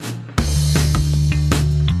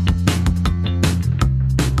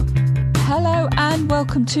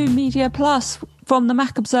welcome to Media Plus from the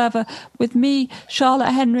Mac Observer with me,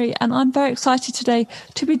 Charlotte Henry, and I'm very excited today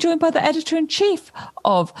to be joined by the editor-in-chief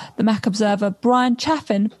of the Mac Observer, Brian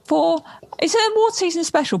Chaffin, for it's an award season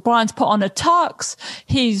special. Brian's put on a tux.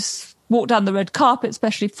 He's walked down the red carpet,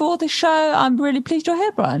 especially for the show. I'm really pleased you're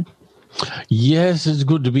here, Brian. Yes, it's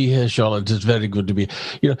good to be here, Charlotte. It's very good to be.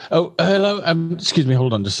 Hello. Excuse me.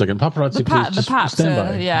 Hold on just a second. Paparazzi, please just stand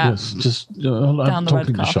by. Yeah. Yes, just I'm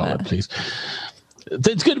talking to Charlotte, please.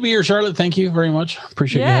 It's good to be here, Charlotte. Thank you very much.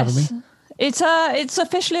 Appreciate you having me. It's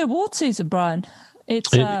officially award season, Brian. It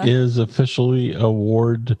is officially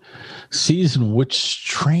award season, which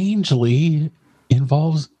strangely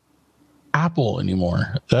involves Apple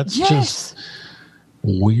anymore. That's just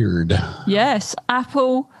weird. Yes,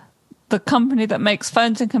 Apple, the company that makes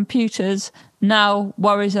phones and computers, now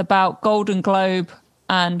worries about Golden Globe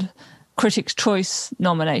and Critics' Choice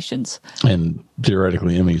nominations. And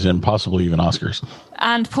theoretically Emmys and possibly even Oscars.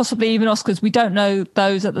 And possibly even Oscars. We don't know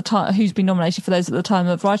those at the time, who's been nominated for those at the time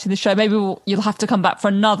of writing the show. Maybe you'll have to come back for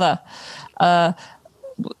another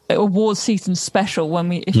award season special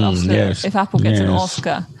if Apple gets an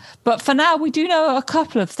Oscar. But for now, we do know a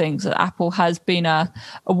couple of things that Apple has been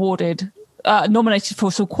nominated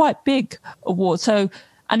for some quite big awards. And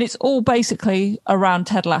it's all basically around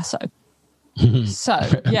Ted Lasso. So,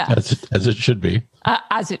 yeah. As it should be.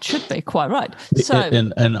 As it should be, quite right. So,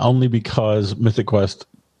 and only because Mythic Quest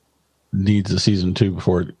needs a season 2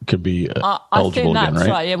 before it could be eligible again, right?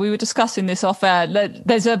 Right. Yeah, we were discussing this off air.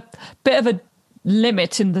 There's a bit of a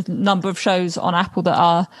limit in the number of shows on Apple that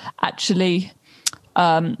are actually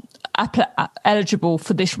eligible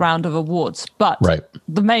for this round of awards, but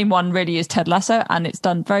the main one really is Ted Lasso, and it's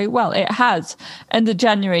done very well. It has, end of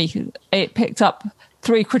January, it picked up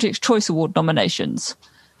 3 Critics' Choice Award nominations.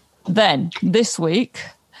 Then this week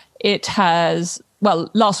it has,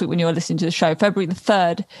 last week when you were listening to the show, February the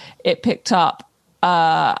 3rd, it picked up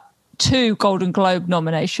 2 Golden Globe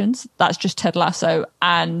nominations. That's just Ted Lasso.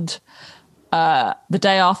 And the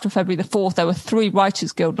day after, February the 4th, there were 3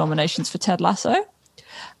 Writers Guild nominations for Ted Lasso.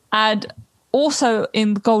 And also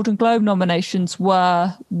in the Golden Globe nominations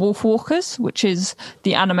were Wolf Walkers, which is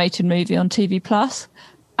the animated movie on TV Plus,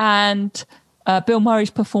 and Bill Murray's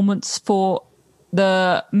performance for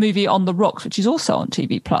the movie On the Rocks, which is also on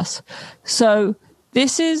TV Plus. So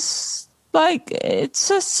this is it's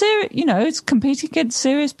a serious, it's competing against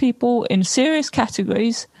serious people in serious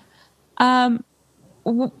categories. What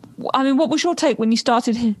was your take when you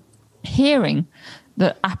started hearing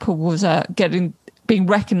that Apple was being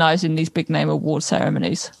recognized in these big name award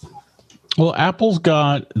ceremonies? Well, Apple's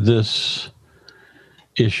got this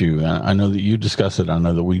issue. I know that you discussed it. I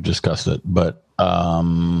know that we've discussed it, but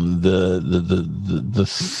the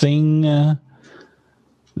thing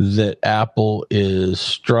that Apple is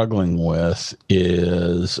struggling with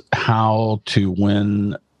is how to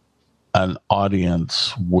win an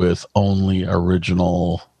audience with only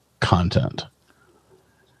original content.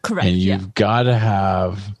 Correct. And you've got to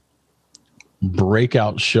have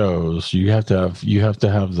breakout shows. You have to have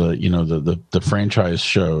the franchise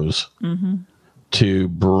shows to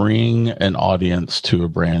bring an audience to a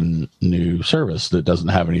brand new service that doesn't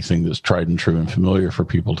have anything that's tried and true and familiar for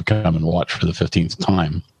people to come and watch for the 15th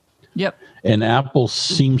time. Yep. And Apple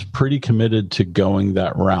seems pretty committed to going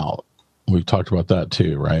that route. We've talked about that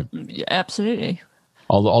too, right? Yeah, absolutely.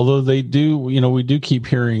 Although they do, we do keep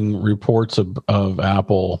hearing reports of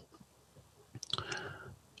Apple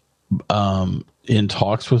in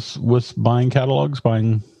talks with buying catalogs,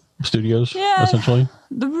 buying studios, essentially.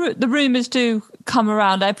 The rumors do come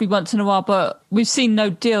around every once in a while, but we've seen no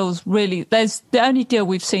deals really. The only deal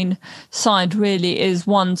we've seen signed really is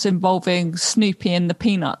ones involving Snoopy and the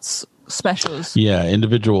Peanuts specials. Yeah,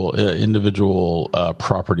 individual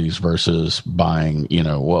properties versus buying.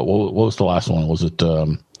 What was the last one? Was it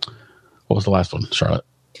what was the last one, Charlotte?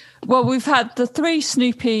 Well, we've had the 3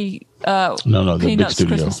 Snoopy the Peanuts big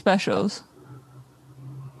Christmas specials.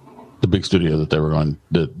 The big studio that they were on,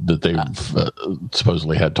 that they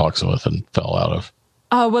supposedly had talks with and fell out of.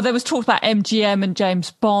 Oh, well, there was talk about MGM and James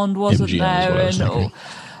Bond, wasn't there?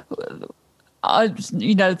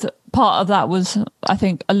 Part of that was, I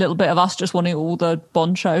think, a little bit of us just wanting all the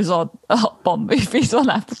Bond shows on Bond movies on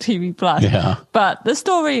Apple TV Plus. Yeah. But the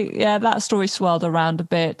story, that story swirled around a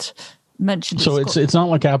bit. So it's not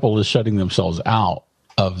like Apple is shutting themselves out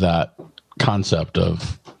of that concept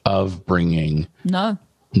of bringing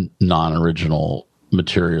non-original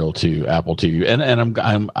material to Apple TV, and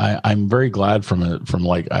I'm very glad from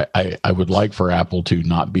I would like for Apple to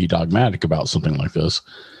not be dogmatic about something like this,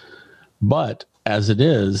 but as it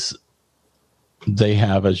is, they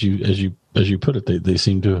have, as you as you put it, they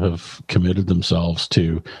seem to have committed themselves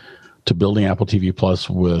to building Apple TV Plus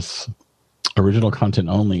with original content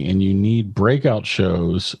only, and you need breakout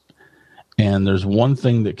shows. And there's one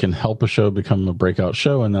thing that can help a show become a breakout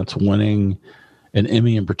show, and that's winning an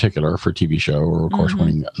Emmy in particular for a TV show, or of course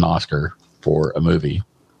winning an Oscar for a movie.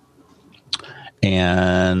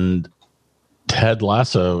 And Ted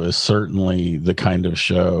Lasso is certainly the kind of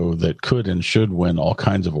show that could and should win all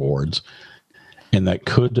kinds of awards, and that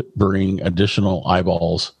could bring additional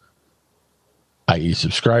eyeballs, i.e.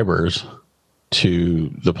 subscribers, to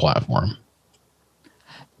the platform.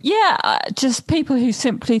 Yeah, just people who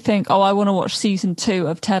simply think, oh, I want to watch season 2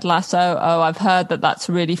 of Ted Lasso. Oh, I've heard that that's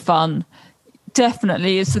really fun.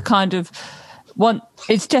 Definitely is the kind of one.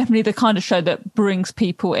 It's definitely the kind of show that brings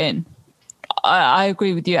people in. I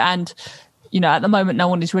agree with you. And, at the moment, no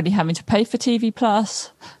one is really having to pay for TV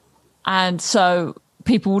Plus. And so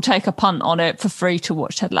people will take a punt on it for free to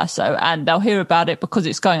watch Ted Lasso, and they'll hear about it because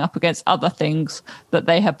it's going up against other things that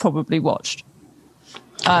they have probably watched.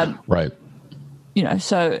 Right.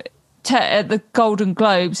 So at the Golden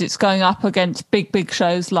Globes, it's going up against big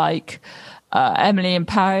shows like Emily in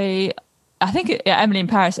Paris. I think Emily in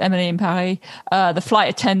Paris, The Flight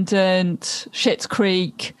Attendant, Schitt's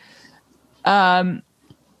Creek.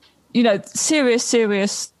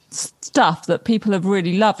 Serious stuff that people have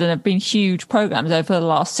really loved and have been huge programs over the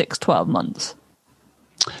last 6-12 months.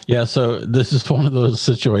 Yeah, so this is one of those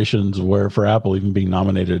situations where for Apple, even being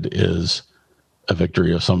nominated is a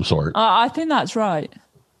victory of some sort. I think that's right.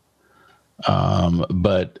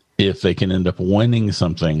 But if they can end up winning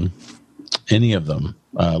something, any of them,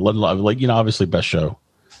 obviously best show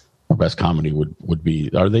or best comedy would be,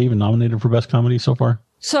 are they even nominated for best comedy so far?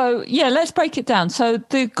 So, yeah, let's break it down. So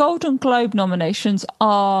the Golden Globe nominations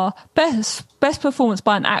are best performance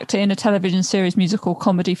by an actor in a television series, musical,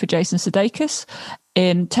 comedy for Jason Sudeikis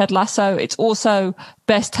in Ted Lasso. It's also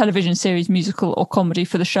best television series, musical, or comedy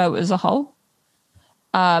for the show as a whole.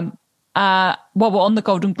 While we're on the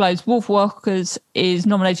Golden Globes, Wolfwalkers is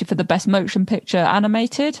nominated for the best motion picture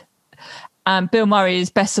animated, and Bill Murray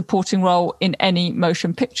is best supporting role in any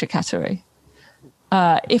motion picture category.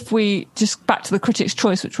 If we just back to the Critics'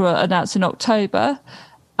 Choice, which were announced in October,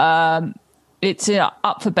 it's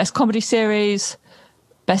up for Best Comedy Series,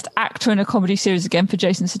 Best Actor in a Comedy Series again for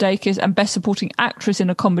Jason Sudeikis, and Best Supporting Actress in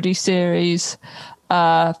a Comedy Series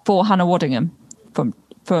for Hannah Waddingham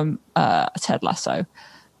from Ted Lasso.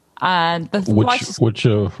 And which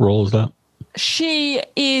role is that? She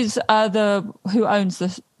is who owns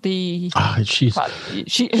the.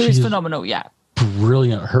 She's phenomenal. Yeah.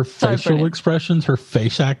 Brilliant. Her facial expressions, her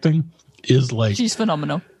face acting is like, she's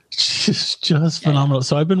phenomenal. She's just phenomenal. Yeah.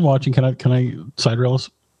 So I've been watching. Can I side rails?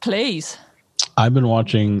 Please. I've been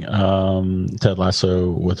watching Ted Lasso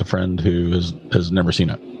with a friend who has never seen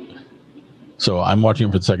it. So I'm watching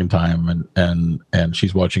it for the second time, and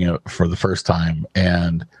she's watching it for the first time,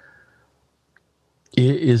 and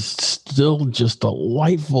it is still just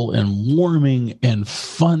delightful and warming and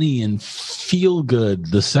funny and feel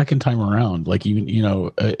good the second time around. Like, even,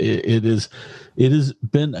 it has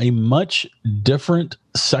been a much different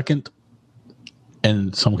second, and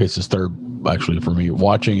in some cases third, actually, for me,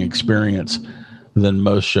 watching experience than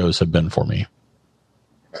most shows have been for me,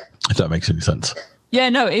 if that makes any sense. Yeah,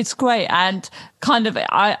 no, it's great. And kind of,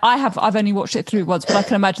 I've only watched it through once, but I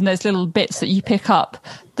can imagine there's little bits that you pick up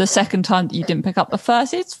the second time that you didn't pick up the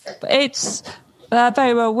first. It's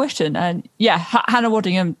very well written. And yeah, Hannah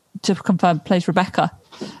Waddingham, to confirm, plays Rebecca,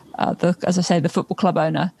 as I say, the football club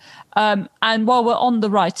owner. And while we're on the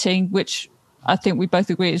writing, which I think we both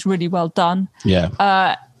agree is really well done.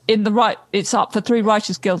 Yeah. It's up for 3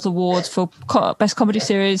 Writers Guild Awards for Best Comedy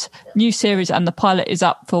Series, New Series, and the pilot is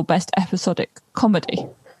up for Best Episodic Comedy.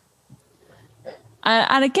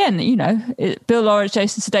 And again, Bill Lawrence,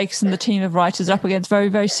 Jason Sudeikis, and the team of writers are up against very,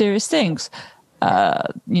 very serious things.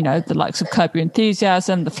 The likes of Curb Your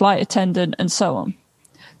Enthusiasm, The Flight Attendant, and so on.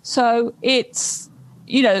 So it's,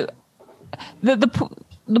 the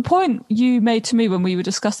point you made to me when we were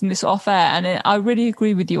discussing this off air, and I really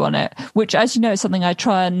agree with you on it, which, as you know, is something I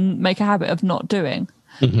try and make a habit of not doing.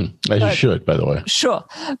 Mm-hmm. As you should, by the way. Sure.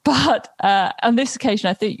 But on this occasion,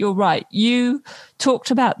 I think you're right. You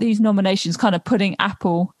talked about these nominations kind of putting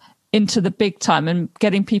Apple into the big time and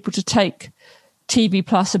getting people to take TV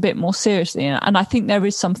Plus a bit more seriously. And I think there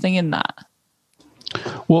is something in that.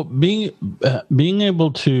 Well, being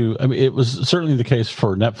able to, it was certainly the case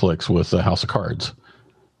for Netflix with House of Cards.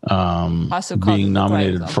 Being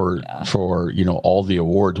nominated for all the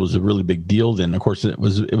awards was a really big deal then. Of course, it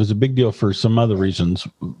was a big deal for some other reasons,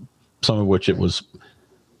 some of which it was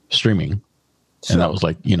streaming. Sure. And that was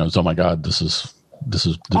like, oh my God, this is this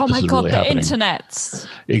is oh my is God, really the happening. internets.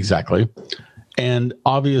 Exactly. And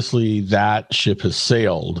obviously that ship has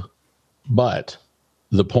sailed, but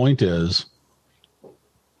the point is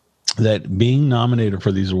that being nominated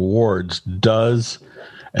for these awards does,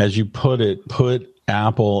 as you put it, put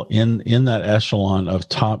Apple in that echelon of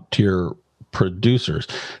top tier producers.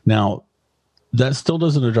 Now, that still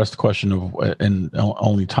doesn't address the question of, and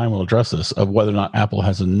only time will address this, of whether or not Apple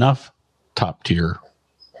has enough top tier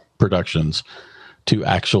productions to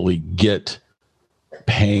actually get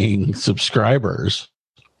paying subscribers.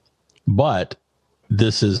 But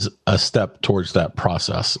this is a step towards that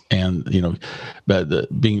process, and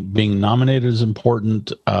but being nominated is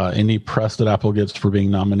important. Any press that Apple gets for being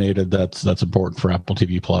nominated, that's important for Apple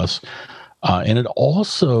TV Plus, and it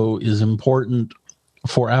also is important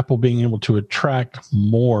for Apple being able to attract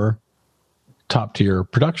more top tier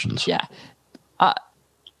productions. Yeah,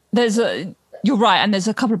 you're right, and there's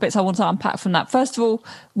a couple of bits I want to unpack from that. First of all,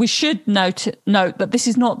 we should note that this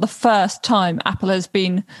is not the first time Apple has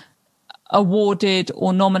been awarded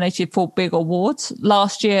or nominated for big awards.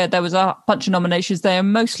 Last year, there was a bunch of nominations. They are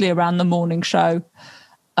mostly around the morning show.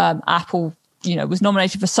 Apple, was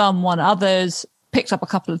nominated for some, won others, picked up a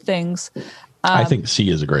couple of things. I think C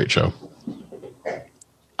is a great show.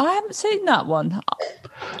 I haven't seen that one.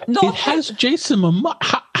 It has Jason Momoa.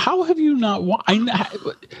 How have you not?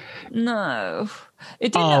 No,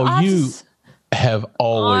 it didn't. Oh, you have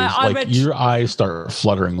always your eyes start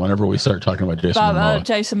fluttering whenever we start talking about Jason Momoa.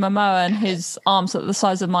 Jason Momoa and his arms are the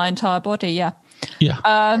size of my entire body. Yeah.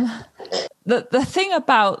 The thing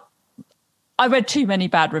about, I read too many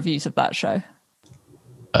bad reviews of that show.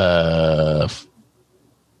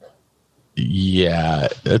 Yeah,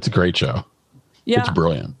 it's a great show. Yeah, it's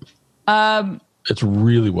brilliant. It's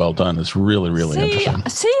really well done. It's really, really interesting.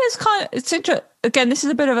 See, it's interesting. Again, this is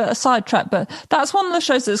a bit of a sidetrack, but that's one of the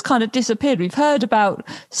shows that's kind of disappeared. We've heard about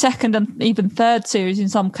second and even third series in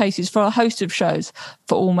some cases for a host of shows,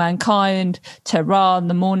 For All Mankind, Tehran,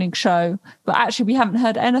 The Morning Show, but actually we haven't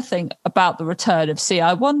heard anything about the return of C.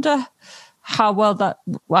 I wonder how well that,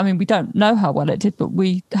 we don't know how well it did, but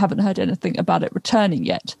we haven't heard anything about it returning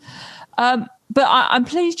yet. But I'm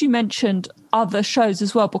pleased you mentioned other shows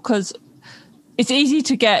as well, because it's easy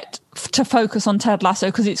to get to focus on Ted Lasso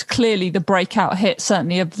because it's clearly the breakout hit,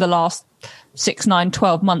 certainly of the last 6, 9,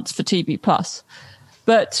 12 months for TV Plus.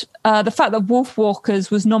 But the fact that Wolfwalkers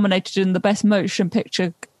was nominated in the Best Motion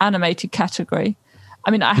Picture Animated category,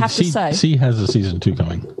 I have to say... C has a season 2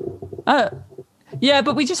 coming. Yeah,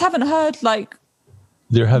 but we just haven't heard,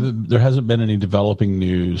 There hasn't been any developing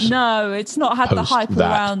news. No, it's not had the hype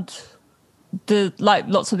around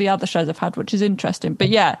lots of the other shows I've had, which is interesting. But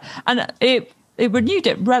yeah, and it renewed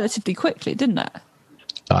it relatively quickly, didn't it?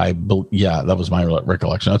 That was my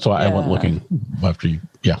recollection. That's why I went looking after you.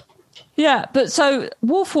 Yeah, but so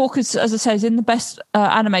Wolfwalkers, as I say, is in the Best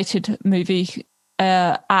Animated Movie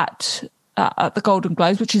at the Golden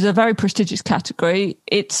Globes, which is a very prestigious category.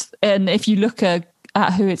 And if you look at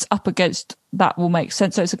who it's up against, that will make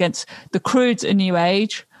sense. So it's against The Croods: A New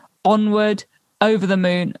Age, Onward, Over the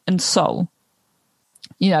Moon, and Soul.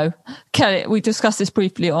 Kelly, we discussed this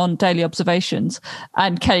briefly on Daily Observations,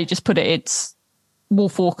 and Kelly just put it's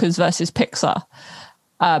Wolfwalkers versus Pixar.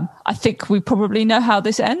 I think we probably know how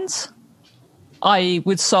this ends, i.e.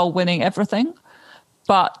 with Soul winning everything.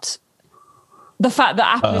 But the fact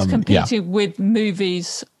that Apple is competing with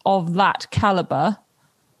movies of that caliber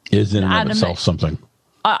is in and of itself something.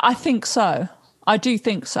 I think so. I do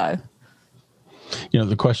think so.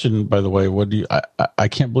 The question, by the way, what do you? I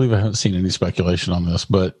can't believe I haven't seen any speculation on this,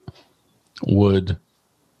 but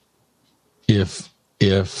if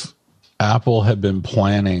Apple had been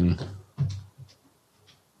planning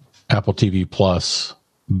Apple TV Plus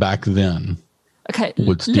back then,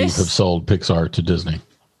 would Steve have sold Pixar to Disney?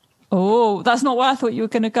 Oh, that's not where I thought you were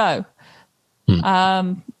going to go.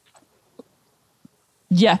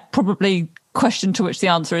 Yeah, probably. Question to which the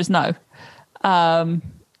answer is no. And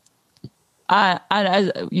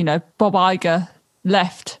as Bob Iger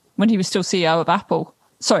left when he was still CEO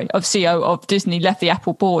of Disney, left the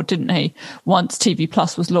Apple board, didn't he? Once TV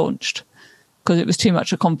Plus was launched, because it was too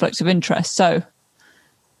much a conflict of interest. So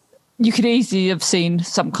you could easily have seen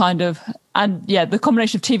some kind of, the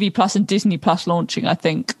combination of TV Plus and Disney Plus launching, I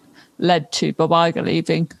think, led to Bob Iger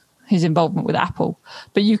leaving his involvement with Apple.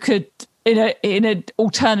 But you could, in an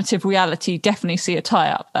alternative reality, definitely see a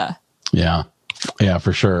tie up there. Yeah,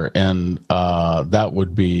 for sure. And that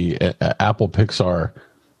would be Apple Pixar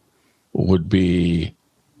would be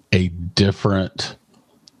a different,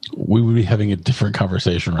 we would be having a different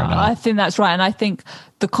conversation right now. I think that's right. And I think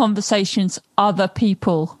the conversations other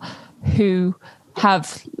people who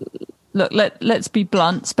have look, let's be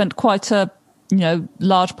blunt, spent quite a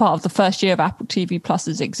large part of the first year of Apple TV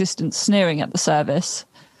Plus's existence sneering at the service,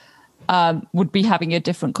 would be having a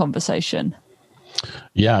different conversation.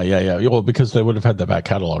 Yeah. Well, because they would have had the back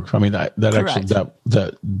catalog. I mean, that actually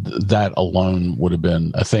that alone would have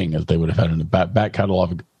been a thing, as they would have had in the back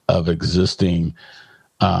catalog of existing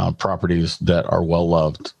properties that are well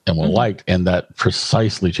loved and well liked, and that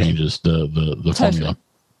precisely changes the formula.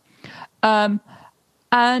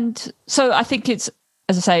 And so I think it's,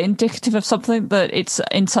 as I say, indicative of something that it's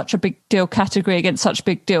in such a big deal category against such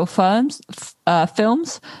big deal films.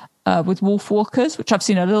 With Wolfwalkers, which I've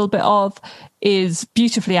seen a little bit of, is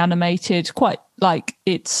beautifully animated. Quite like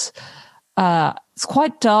it's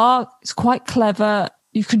quite dark. It's quite clever.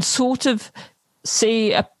 You can sort of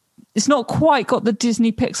see it's not quite got the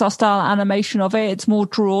Disney Pixar style animation of it. It's more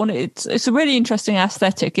drawn. It's a really interesting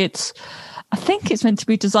aesthetic. I think it's meant to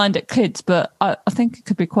be designed at kids, but I think it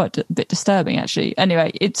could be quite a bit disturbing, actually.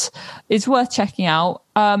 Anyway, it's worth checking out.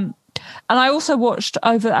 And I also watched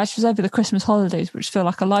over the Christmas holidays, which feel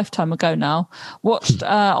like a lifetime ago now, watched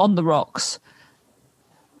On the Rocks.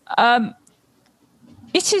 Bill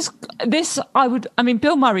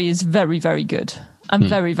Murray is very, very good and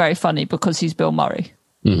very, very funny because he's Bill Murray.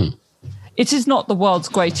 Mm-hmm. It is not the world's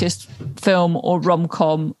greatest film or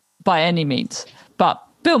rom-com by any means, but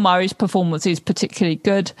Bill Murray's performance is particularly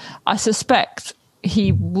good. I suspect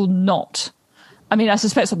he will not. I mean, I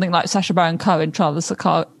suspect something like Sacha Baron Cohen in Trial of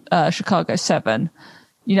the Chicago 7,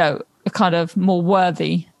 a kind of more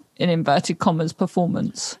worthy, in inverted commas,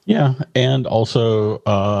 performance. Yeah, and also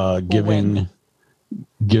giving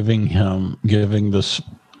this,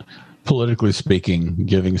 politically speaking,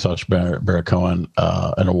 giving Sacha Baron Cohen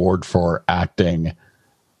an award for acting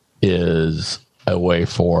is a way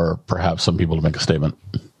for perhaps some people to make a statement.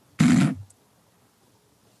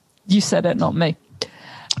 You said it, not me.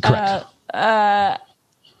 Correct.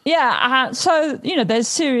 So there's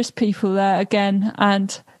serious people there again,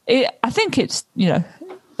 and I think it's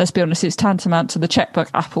let's be honest, it's tantamount to the checkbook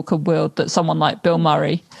Apple could wield that someone like Bill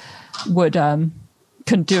Murray would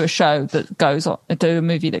can do a show that goes on, do a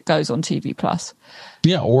movie that goes on TV Plus.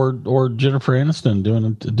 Yeah, or Jennifer Aniston doing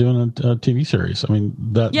a TV series. I mean,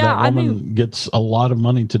 that woman gets a lot of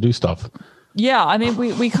money to do stuff. Yeah, I mean,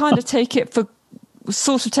 we kind of taking it for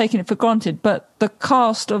granted, but the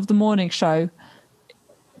cast of the morning show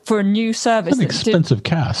for a new service, an expensive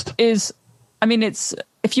cast, is, I mean, it's,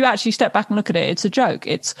 if you actually step back and look at it, it's a joke.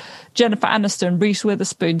 It's Jennifer Aniston, Reese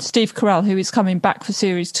Witherspoon, Steve Carell, who is coming back for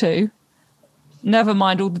series 2. Never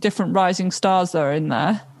mind all the different rising stars that are in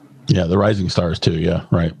there. Yeah, the rising stars too. Yeah,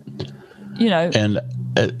 right. And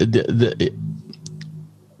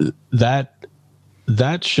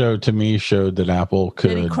that show to me showed that Apple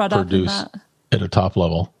could produce at a top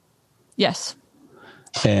level. Yes.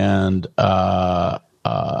 And so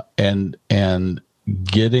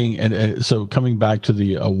coming back to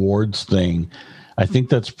the awards thing, I think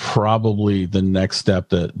that's probably the next step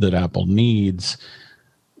that Apple needs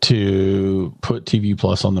to put TV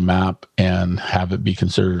Plus on the map and have it be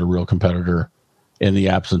considered a real competitor in the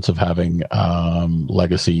absence of having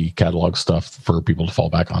legacy catalog stuff for people to fall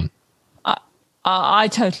back on. I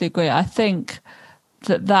totally agree. I think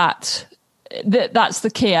that's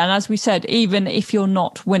the key. And as we said, even if you're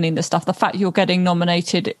not winning the stuff, the fact you're getting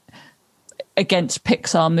nominated against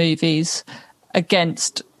Pixar movies,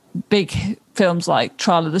 against big films like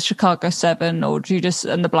Trial of the Chicago 7 or Judas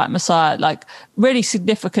and the Black Messiah, like really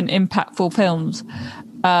significant, impactful films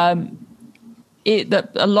that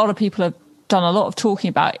a lot of people have done a lot of talking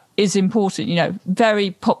about, is important.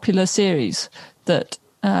 Very popular series that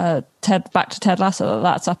back to Ted Lasso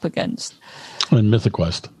that's up against. And Mythic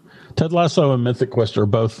Quest. Ted Lasso and Mythic Quest are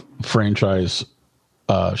both franchise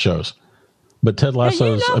shows. But Ted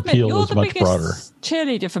Lasso's appeal is much broader.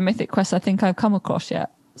 Cheerleader for Mythic Quest I think I've come across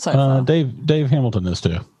yet. So far. Dave Hamilton is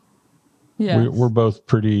too. Yeah, we're both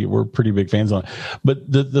pretty big fans on it. But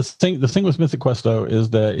the thing with Mythic Quest though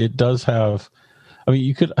is that it does have, I mean,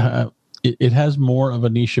 you could it has more of a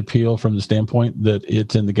niche appeal from the standpoint that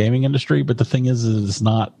it's in the gaming industry. But the thing is it's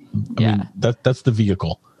not. I mean, that's the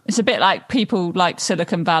vehicle. It's a bit like people like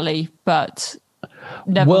Silicon Valley, but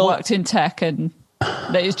never worked in tech, and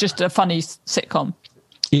it's just a funny sitcom.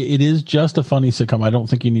 It is just a funny sitcom. I don't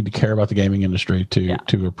think you need to care about the gaming industry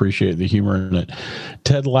to appreciate the humor in it.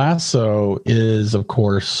 Ted Lasso is, of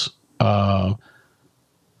course,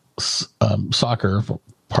 soccer.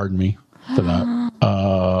 Pardon me for that.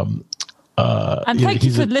 And thank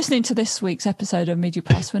you for listening to this week's episode of Media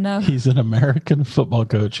Plus. He's an American football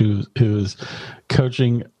coach who's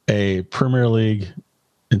coaching a Premier League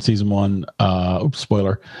in season 1.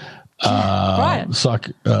 Spoiler. Brian.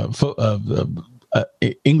 Soccer,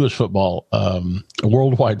 English football,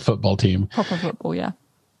 worldwide football team. Proper football, yeah.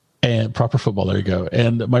 And proper football, there you go.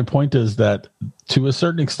 And my point is that to a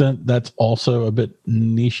certain extent, that's also a bit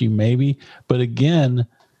niche-y maybe. But again,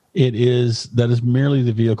 that is merely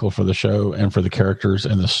the vehicle for the show and for the characters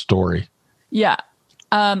and the story. Yeah.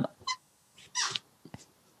 I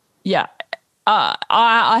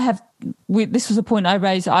have. This was a point I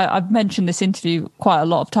raised. I've mentioned this interview quite a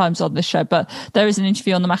lot of times on this show, but there is an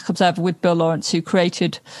interview on the Mac Observer with Bill Lawrence, who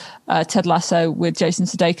created Ted Lasso with Jason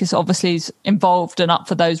Sudeikis. Obviously, is involved and up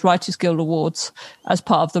for those Writers Guild Awards as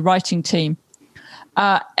part of the writing team.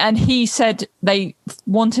 And he said they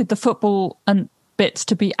wanted the football and bits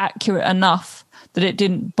to be accurate enough that it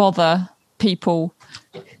didn't bother people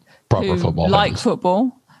who like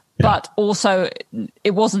football, but also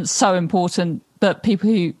it wasn't so important that people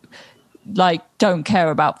who don't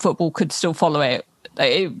care about football could still follow it.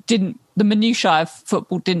 It didn't. The minutiae of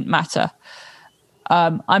football didn't matter.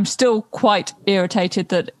 I'm still quite irritated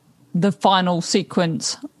that the final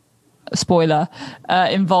sequence, spoiler,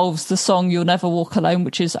 involves the song "You'll Never Walk Alone,"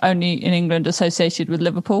 which is only in England associated with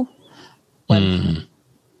Liverpool. Liverpool,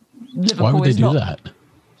 why would they do that?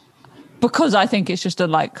 Because I think it's just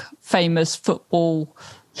a famous football.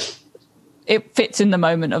 It fits in the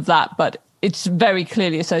moment of that, but it's very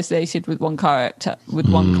clearly associated with one character, with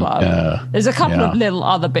one club. There's a couple of little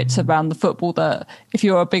other bits around the football that, if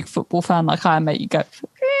you're a big football fan like I am, make you go.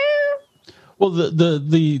 Well, but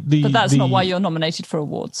that's not why you're nominated for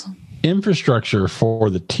awards. Infrastructure for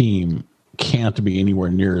the team can't be anywhere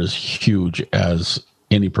near as huge as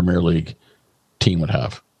any Premier League team would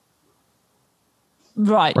have.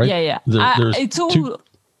 Right? Yeah. It's all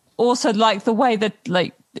also the way that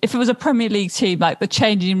if it was a Premier League team, the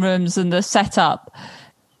changing rooms and the setup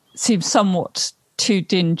seems somewhat too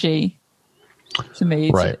dingy to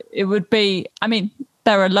me. Right. It would be,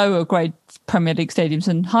 there are lower grade Premier League stadiums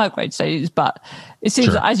and higher grade stadiums, but it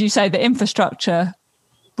seems that, as you say, the infrastructure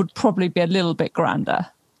would probably be a little bit grander.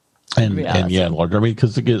 And larger.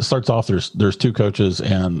 Because it starts off, there's two coaches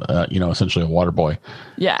and, essentially a water boy.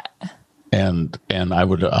 Yeah. And I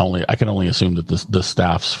can only assume that the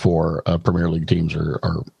staffs for Premier League teams are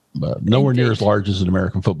nowhere near as large as an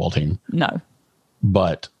American football team. No,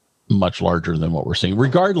 but much larger than what we're seeing.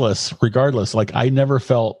 Regardless, I never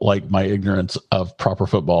felt like my ignorance of proper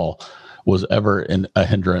football was ever a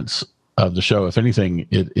hindrance of the show. If anything,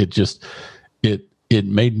 it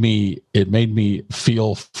made me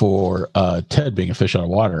feel for Ted being a fish out of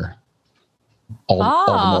water all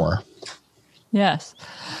the more. Yes.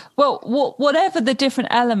 Well, whatever the different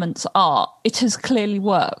elements are, it has clearly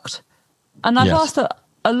worked. And I've asked a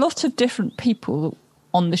lot of different people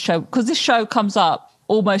on the show, because this show comes up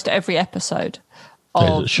almost every episode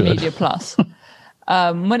of Media Plus.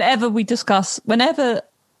 Whenever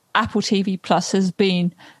Apple TV Plus has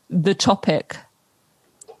been the topic,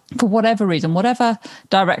 for whatever reason, whatever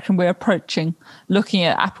direction we're approaching, looking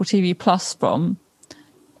at Apple TV Plus from,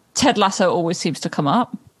 Ted Lasso always seems to come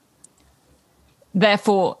up.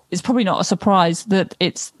 Therefore, it's probably not a surprise that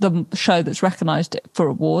it's the show that's recognised for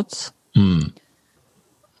awards.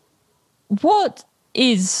 What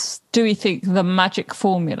do we think, the magic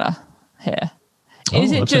formula here?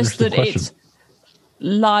 Is it just that it's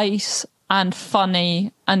light and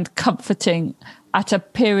funny and comforting at a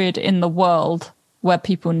period in the world where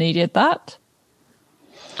people needed that?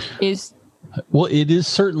 Well, it is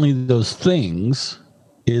certainly those things.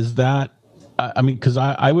 Is that, because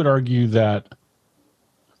I would argue that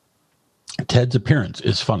Ted's appearance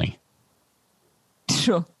is funny.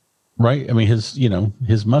 Sure. Right?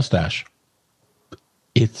 His mustache.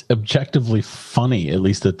 It's objectively funny, at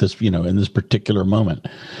least at this, in this particular moment.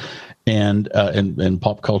 And in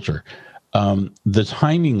pop culture. The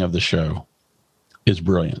timing of the show is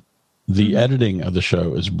brilliant. The editing of the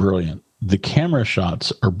show is brilliant. The camera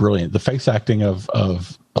shots are brilliant. The face acting of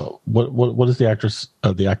what is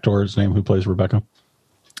the actor's name who plays Rebecca?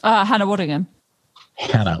 Hannah Waddingham.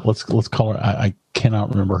 Hannah, let's call her. I cannot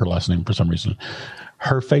remember her last name for some reason.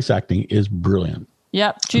 Her face acting is brilliant.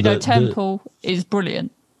 Yep, Judo Temple is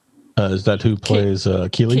brilliant. Is that who plays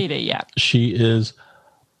Keely? Keely, yeah. She is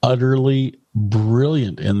utterly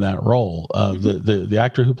brilliant in that role. The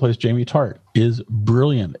actor who plays Jamie Tart is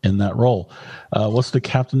brilliant in that role. What's the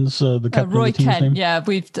captain's Roy of the team's name? Yeah,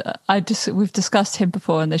 we've discussed him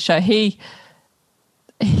before in the show. He's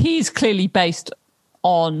clearly based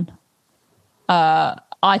on.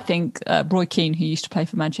 I think Roy Keane, who used to play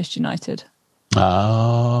for Manchester United.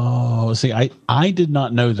 Oh, see, I did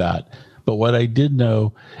not know that, but what I did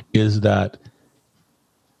know is that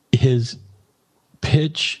he is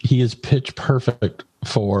pitch perfect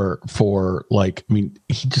for like, I mean,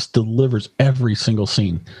 he just delivers every single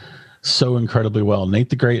scene so incredibly well. Nate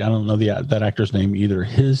the Great, I don't know that actor's name either.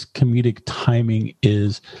 His comedic timing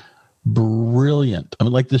is brilliant. I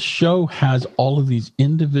mean, like, the show has all of these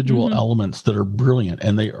individual elements that are brilliant,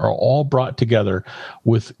 and they are all brought together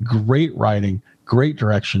with great writing, great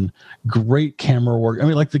direction, great camera work. I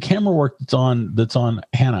mean, like, the camera work that's on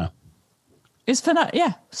Hannah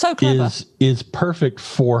so clever. Is perfect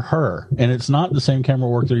for her, and it's not the same camera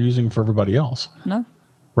work they're using for everybody else. No.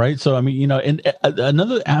 Right. So, I mean, you know, and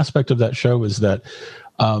another aspect of that show is that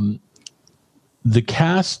the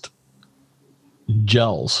cast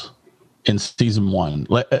gels in season one.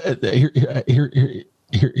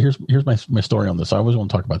 Here's my story on this. I always want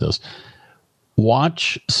to talk about this.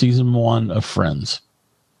 Watch season 1 of Friends.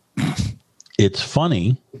 It's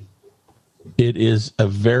funny. It is a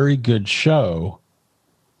very good show,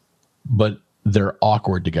 but they're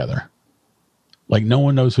awkward together. Like, no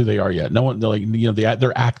one knows who they are yet. No one,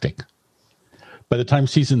 they're acting. By the time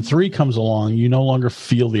season 3 comes along, you no longer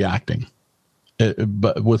feel the acting.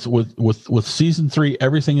 But with season 3,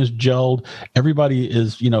 everything is gelled. Everybody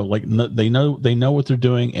is, you know, like, they know what they're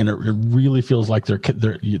doing, and it really feels like they're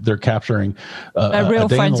capturing they're real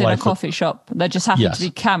friends in a coffee shop. There just happen to be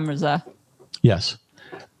cameras there. Yes.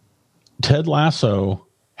 Ted Lasso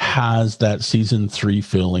has that season 3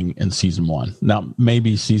 feeling in season 1. Now,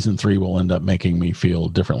 maybe season 3 will end up making me feel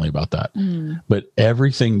differently about that. But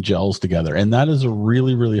everything gels together, and that is a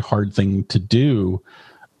really, really hard thing to do,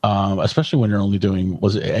 especially when you're only doing,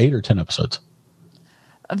 was it 8 or 10 episodes?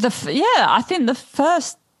 I think the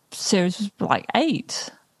first series was like 8.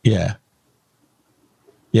 Yeah.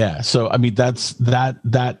 So, I mean,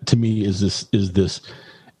 that to me is this.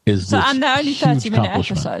 And they're only 30-minute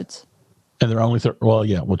episodes. And they're only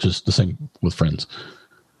which is the same with Friends.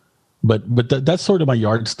 But that's sort of my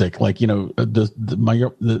yardstick. Like, you know,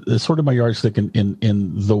 the sort of my yardstick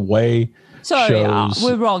in the way. Sorry, shows.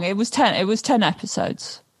 We're wrong. It was 10. It was 10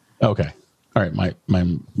 episodes. Okay, all right.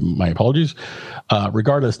 My apologies.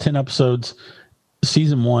 Regardless, 10 episodes.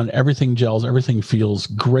 Season 1, everything gels, everything feels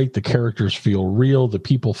great. The characters feel real, the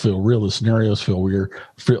people feel real, the scenarios feel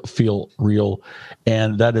real,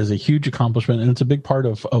 and that is a huge accomplishment. And it's a big part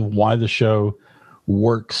of why the show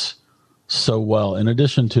works so well. In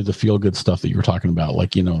addition to the feel good stuff that you were talking about,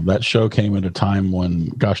 like, you know, that show came at a time when,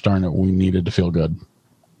 gosh darn it, we needed to feel good.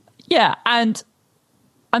 Yeah, and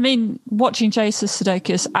I mean, watching Jason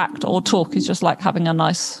Sudeikis act or talk is just like having a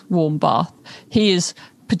nice warm bath. He is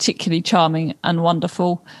particularly charming and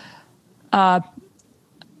wonderful. The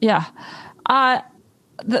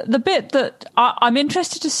bit that I'm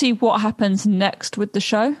interested to see what happens next with the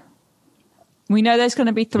show. We know there's going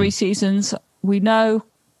to be 3 seasons. We know,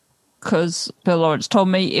 because Bill Lawrence told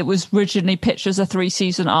me, it was originally pitched as a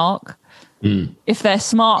 3-season arc. If they're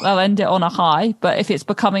smart, they'll end it on a high, but if it's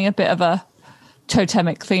becoming a bit of a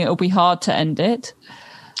totemic thing, it'll be hard to end it.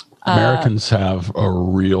 Americans have a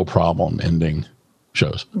real problem ending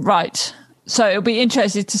shows. Right. So it'll be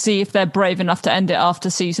interesting to see if they're brave enough to end it after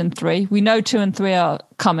season 3. We know 2 and 3 are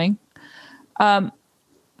coming. But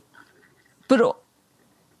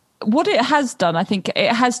what it has done, I think,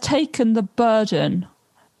 it has taken the burden,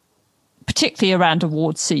 particularly around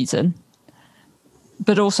awards season,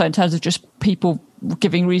 but also in terms of just people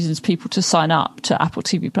giving reasons people to sign up to Apple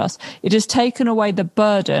TV Plus. It has taken away the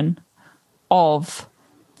burden of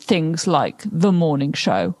things like The Morning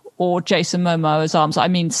Show, or Jason Momoa's Arms,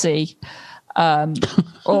 C,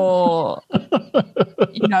 or,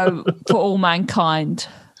 you know, For All Mankind.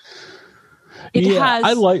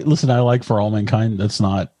 I like For All Mankind.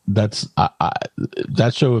 That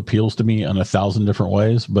show appeals to me in 1,000 different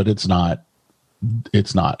ways, but it's not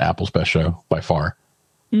Apple's best show by far.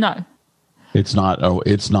 No. It's not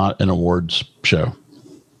an awards show.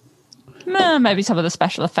 Maybe some of the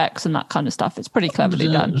special effects and that kind of stuff. It's pretty cleverly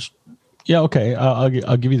done. Yeah, okay, I'll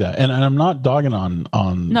give you that, and I'm not dogging on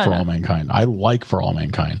For All Mankind. I like For All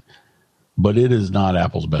Mankind, but it is not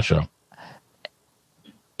Apple's best show.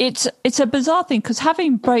 It's a bizarre thing, because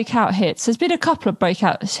having breakout hits, there's been a couple of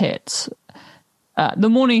breakout hits. The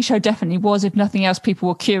Morning Show definitely was. If nothing else, people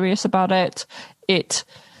were curious about it.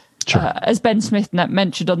 As Ben Smith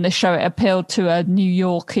mentioned on this show, it appealed to a New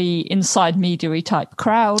Yorkie inside media-y type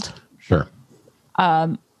crowd. Sure.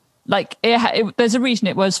 There's a reason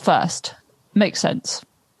it was first. Makes sense.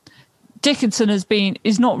 Dickinson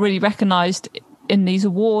is not really recognised in these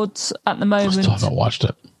awards at the moment. I still haven't watched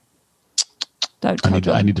it.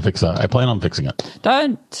 I need to fix that. I plan on fixing it.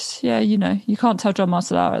 Don't. Yeah, you know, you can't tell John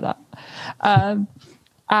Marcellaro that.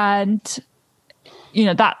 And you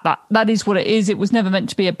know, that is what it is. It was never meant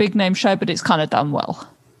to be a big name show, but it's kind of done well.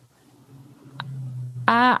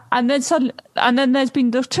 And then there's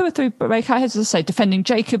been 2 or 3 breakout hits. As I say, Defending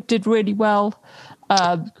Jacob did really well.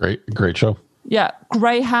 Great show. Yeah,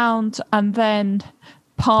 Greyhound, and then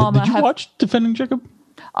Palmer. Did you watch Defending Jacob?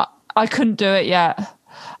 I couldn't do it yet.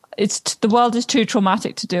 The world is too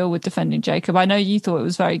traumatic to deal with Defending Jacob. I know you thought it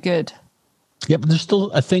was very good. Yeah, but there's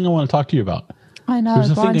still a thing I want to talk to you about. I know.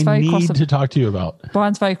 There's a thing I need to talk to you about.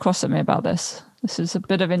 Brian's very cross at me about this. This is a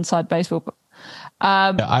bit of inside baseball.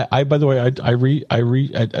 I by the way,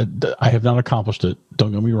 I have not accomplished it.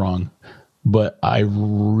 Don't get me wrong, but I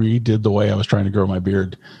redid the way I was trying to grow my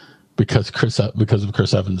beard because of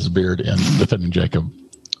Chris Evans' beard in Defending Jacob.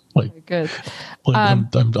 Like, very good.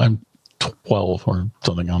 Like I'm 12 or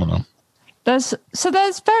something. I don't know. There's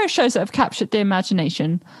various shows that have captured the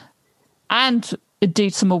imagination, and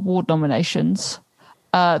indeed some award nominations.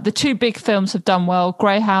 The 2 big films have done well: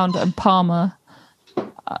 Greyhound and Palmer.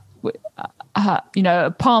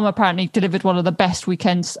 Palmer apparently delivered one of the best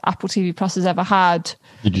weekends Apple TV Plus has ever had.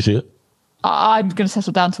 Did you see it? I'm going to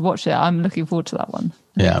settle down to watch it. I'm looking forward to that one.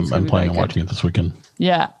 Yeah, I'm planning on watching it this weekend.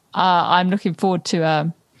 Yeah, I'm looking forward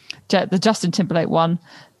to the Justin Timberlake one.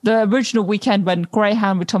 The original weekend when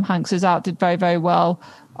Greyhound with Tom Hanks is out did very, very well.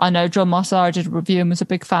 I know John Marsara did a review and was a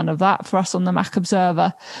big fan of that for us on the Mac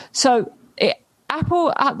Observer. So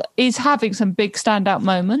Apple is having some big standout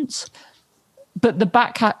moments. But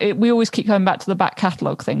we always keep going back to the back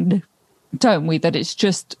catalogue thing, don't we? That it's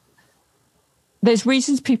just, there's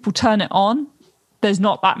reasons people turn it on. There's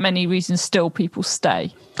not that many reasons still people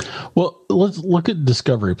stay. Well, let's look at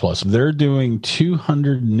Discovery Plus. They're doing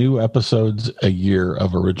 200 new episodes a year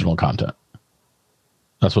of original content.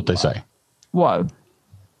 That's what they say. Whoa.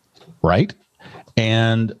 Right?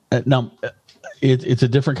 And now it's a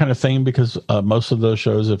different kind of thing because most of those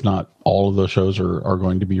shows, if not all of those shows, are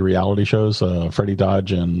going to be reality shows. Freddie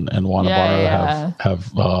Dodge and Juana Barr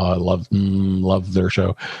have loved their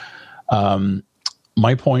show.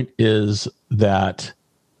 My point is that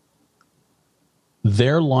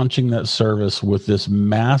they're launching that service with this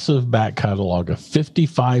massive back catalog of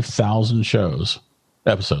 55,000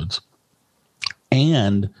 episodes,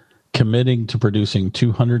 and committing to producing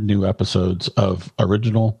 200 new episodes of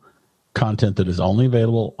original content that is only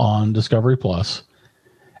available on Discovery Plus.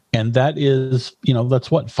 And that is,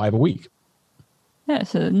 that's what, 5 a week. Yeah,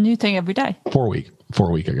 it's a new thing every day. 4 a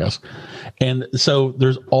week, I guess. And so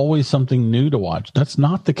there's always something new to watch. That's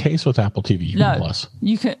not the case with Apple TV Plus.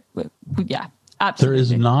 You can, yeah, absolutely. There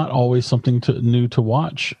is not always something new to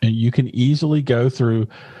watch. And you can easily go through,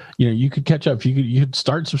 you could catch up. You could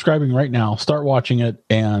start subscribing right now, start watching it,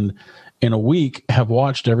 and in a week have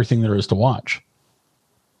watched everything there is to watch.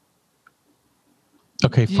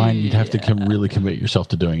 Okay, fine. You'd have to really commit yourself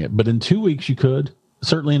to doing it. But in 2 weeks, you could.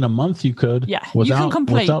 Certainly in a month, you could. Yeah, you can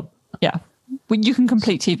complete. Yeah, you can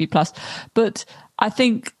complete TV Plus. But I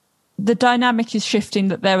think the dynamic is shifting,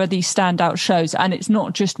 that there are these standout shows, and it's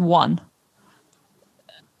not just one.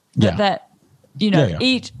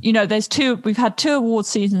 Each, there's 2. We've had 2 award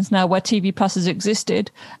seasons now where TV Plus has existed.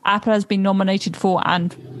 Apple has been nominated for,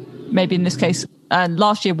 and maybe in this case, and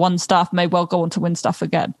last year won stuff, may well go on to win stuff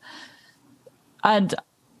again. And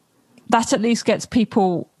that at least gets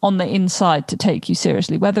people on the inside to take you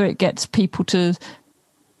seriously. Whether it gets people to,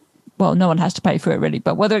 well, no one has to pay for it really,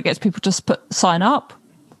 but whether it gets people to sign up,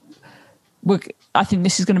 I think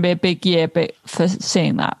this is going to be a big year for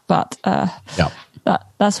seeing that. But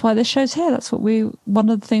that's why this show's here. That's one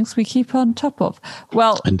of the things we keep on top of.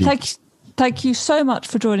 Well, thank you so much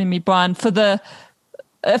for joining me, Brian, for the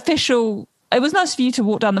official. It was nice of you to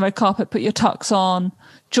walk down the red carpet, put your tux on,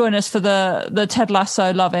 join us for the Ted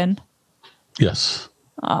Lasso Love-In. Yes.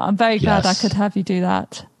 I'm very glad I could have you do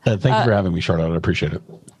that. Thank you for having me, Charlotte. I appreciate it.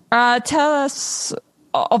 Tell us,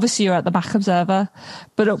 obviously you're at the Mac Observer,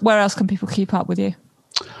 but where else can people keep up with you?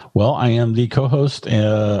 Well, I am the co-host.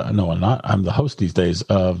 No, I'm not. I'm the host these days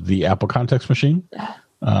of the Apple Context Machine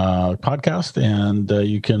podcast. And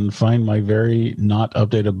you can find my very not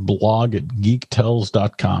updated blog at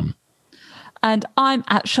geektells.com. And I'm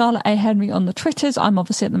at Charlotte A. Henry on the Twitters. I'm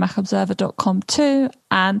obviously at themacobserver.com too.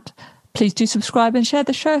 And please do subscribe and share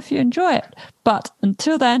the show if you enjoy it. But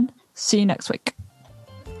until then, see you next week.